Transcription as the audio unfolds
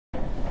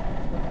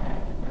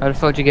How the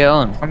fuck did you get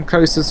on? I'm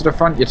closer to the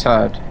front, you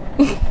turd.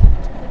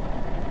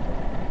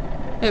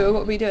 Hey,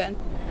 what are we doing?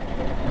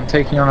 I'm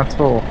taking you on a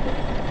tour.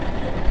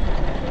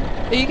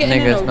 Are you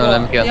getting in or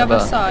what? The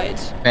other side?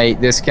 Mate,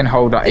 this can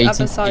hold up 80 people.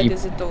 The other side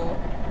is a door.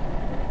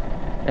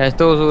 Yeah, there's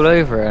doors all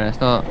over and it's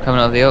not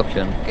coming up the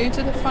option. Go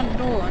to the front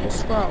door and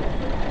scroll.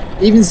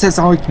 It even says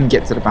I can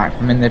get to the back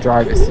from in the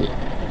driver's seat.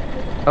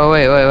 Oh,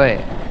 wait.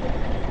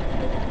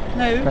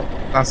 No.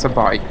 That's a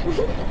bike.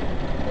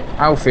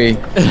 Alfie.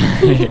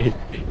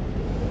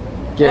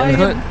 Get in.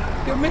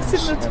 You're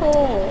missing the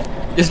tour.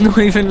 It's not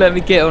even letting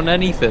me get on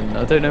anything.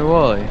 I don't know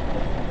why.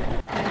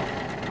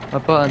 My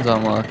buttons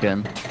aren't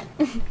working.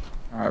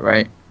 Alright,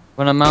 wait.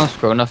 When I mouse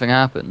scroll, nothing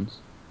happens.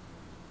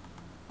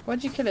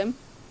 Why'd you kill him?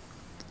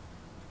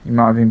 He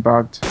might have been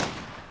bugged.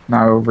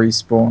 Now he'll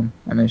respawn,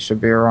 and it should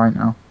be alright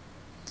now.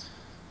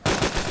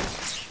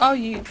 Oh,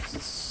 you...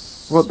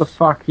 What the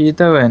fuck are you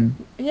doing?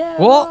 Yeah,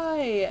 what?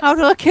 Right. How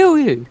did I kill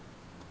you?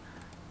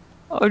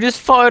 I just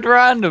fired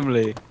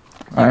randomly.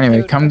 Right,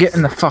 anyway, come get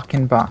in the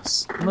fucking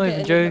bus. I'm not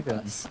even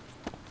joking.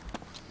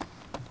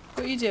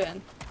 What are you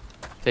doing?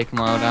 Taking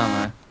my old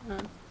ammo. Oh.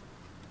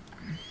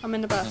 I'm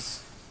in the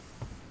bus.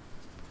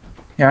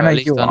 Yeah, I know at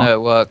least I know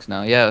it works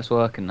now. Yeah, it's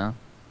working now.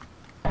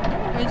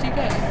 Where'd you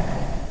go?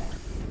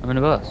 I'm in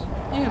the bus.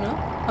 You're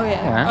not? Oh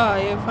yeah. Oh,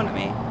 you're in front of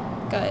me.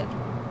 Got it.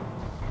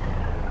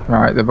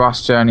 Right, the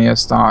bus journey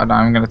has started.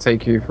 I'm going to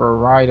take you for a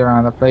ride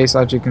around the place.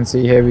 As you can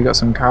see here, we got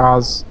some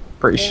cars.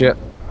 Pretty shit.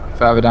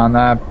 Further down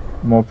there,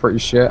 more pretty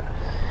shit.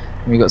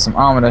 We got some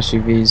armored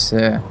SUVs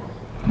here,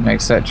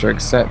 etc,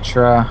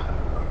 etc.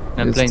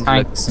 Them planes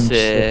look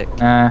sick.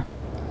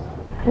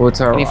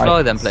 Auto. Can you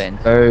fly them planes?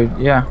 So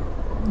yeah,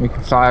 you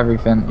can fly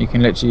everything. You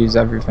can literally use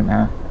everything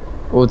here.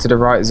 All to the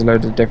right is a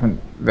load of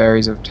different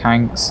varies of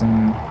tanks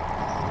and.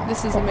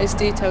 This is the most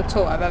detailed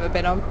tour I've ever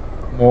been on.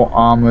 More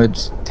armored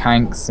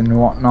tanks and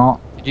whatnot.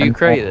 Did you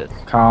create this?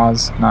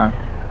 Cars? No.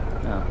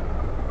 No.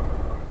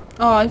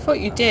 Oh, I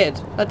thought you did.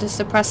 That just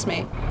depressed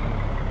me.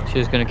 She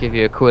was gonna give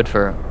you £1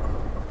 for it.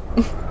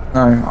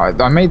 No,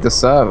 I made the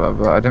server,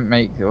 but I didn't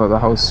make the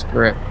whole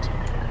script.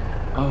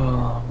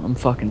 Oh, I'm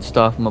fucking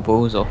starving my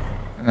balls off.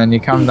 And then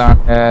you come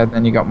down here,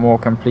 then you got more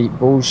complete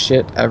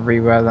bullshit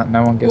everywhere that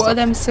no one gives. What are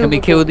them silver balls? Can we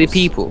kill balls? the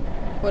people?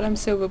 What are them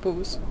silver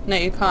balls? No,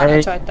 you can't.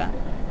 I tried that.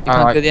 You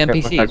can't kill the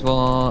NPCs?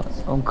 Well,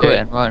 I'm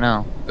quitting right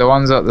now. The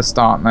ones at the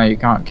start, no, you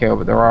can't kill,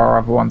 but there are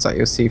other ones that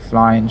you'll see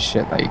flying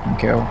shit that you can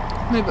kill.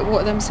 No, but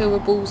what are them silver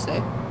balls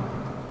though?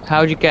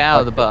 How'd you get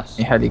out of the bus?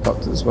 Your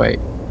helicopters, wait.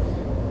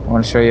 I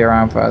want to show you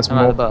around first. I'm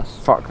at the bus.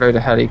 Fuckload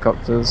of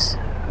helicopters.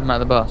 I'm at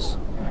the bus.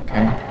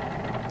 Okay.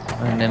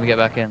 And then we get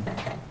back in.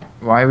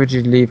 Why would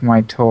you leave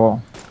my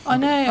tour? I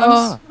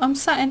know, I'm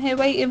sat in here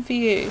waiting for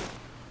you.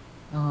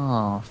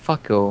 Oh,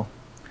 fuck you.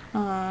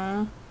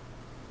 Aww.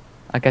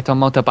 I get on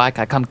motorbike,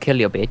 I come kill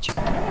you, bitch.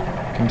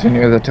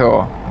 Continue the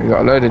tour. We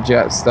got a load of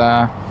jets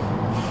there.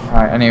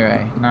 Right,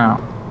 anyway, now.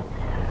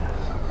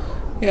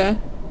 Yeah.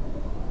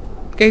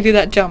 Go do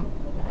that jump.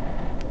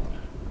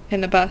 In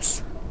the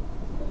bus.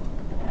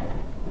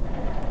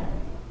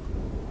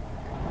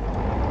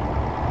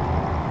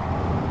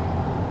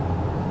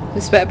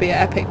 This better be an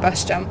epic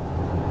bus jump.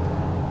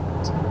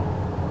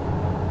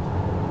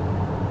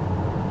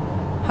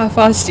 How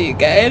fast are you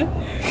going?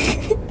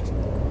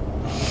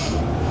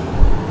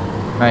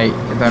 Mate,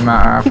 it don't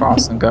matter how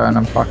fast I'm going,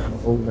 I'm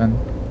fucking moving.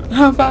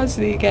 How fast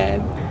are you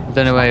going? I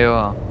don't know where you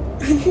are.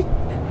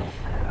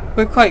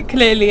 We're quite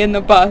clearly in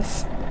the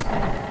bus.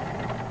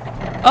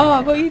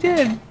 Oh, what are you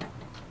doing?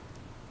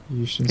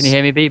 You should. Can you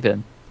hear me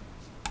beeping?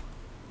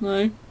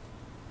 No.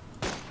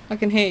 I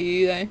can hear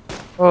you though.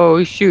 Oh,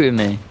 he's shooting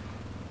me.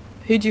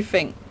 Who do you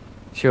think?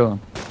 Sure.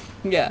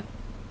 Yeah.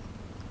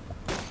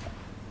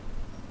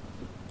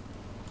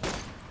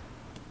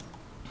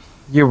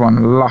 You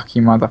one lucky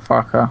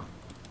motherfucker.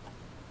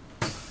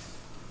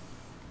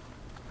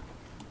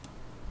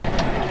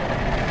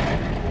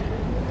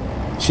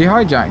 She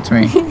hijacked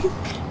me.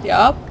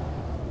 Yup.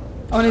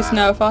 I wanted to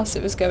know how fast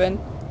it was going.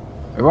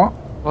 What?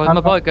 Why is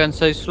my bike going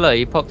so slow?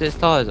 You popped its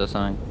tyres or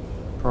something?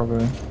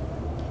 Probably.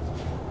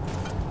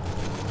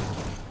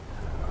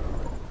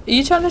 Are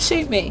you trying to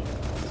shoot me?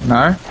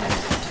 No?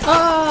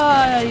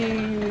 Ah, you